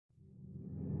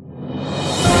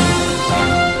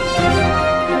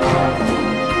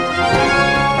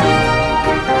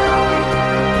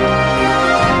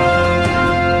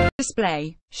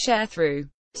display, share through.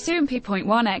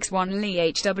 Soompi.1x1 Lee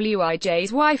Hwi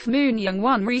Jae's wife Moon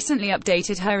Young-won recently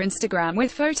updated her Instagram with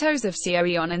photos of Seo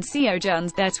Yeon and Seo Jun,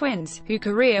 their twins, who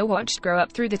Korea watched grow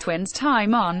up through the twins'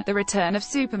 time on The Return of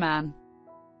Superman.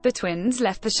 The twins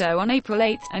left the show on April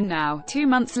 8, and now, 2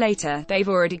 months later, they've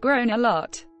already grown a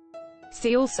lot.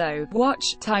 See also, watch,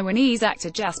 Taiwanese actor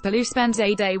Jasper Liu spends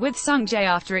a day with Sung Jae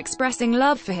after expressing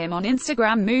love for him on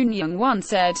Instagram. Moon Young-won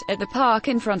said, at the park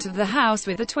in front of the house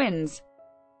with the twins.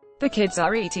 The kids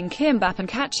are eating kimbap and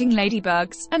catching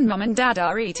ladybugs, and mom and dad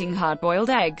are eating hard-boiled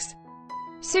eggs.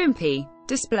 Soompi.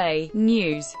 Display,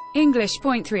 news,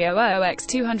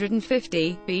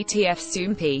 English.300x250, BTF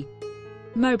Soompi.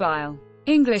 Mobile.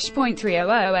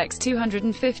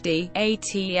 English.300x250,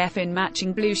 ATF in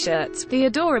matching blue shirts. The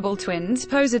adorable twins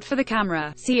posed for the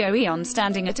camera, Seo Yeon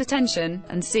standing at attention,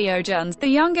 and Seo Jun, the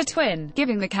younger twin,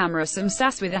 giving the camera some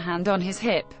sass with a hand on his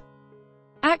hip.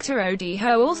 Actor Oh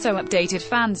Ho also updated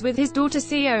fans with his daughter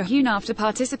Seo Hyun after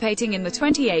participating in the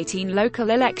 2018 local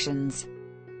elections.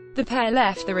 The pair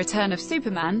left The Return of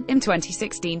Superman in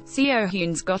 2016. Seo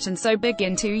Hyun's gotten so big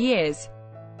in 2 years.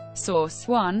 Source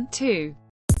 1, 2.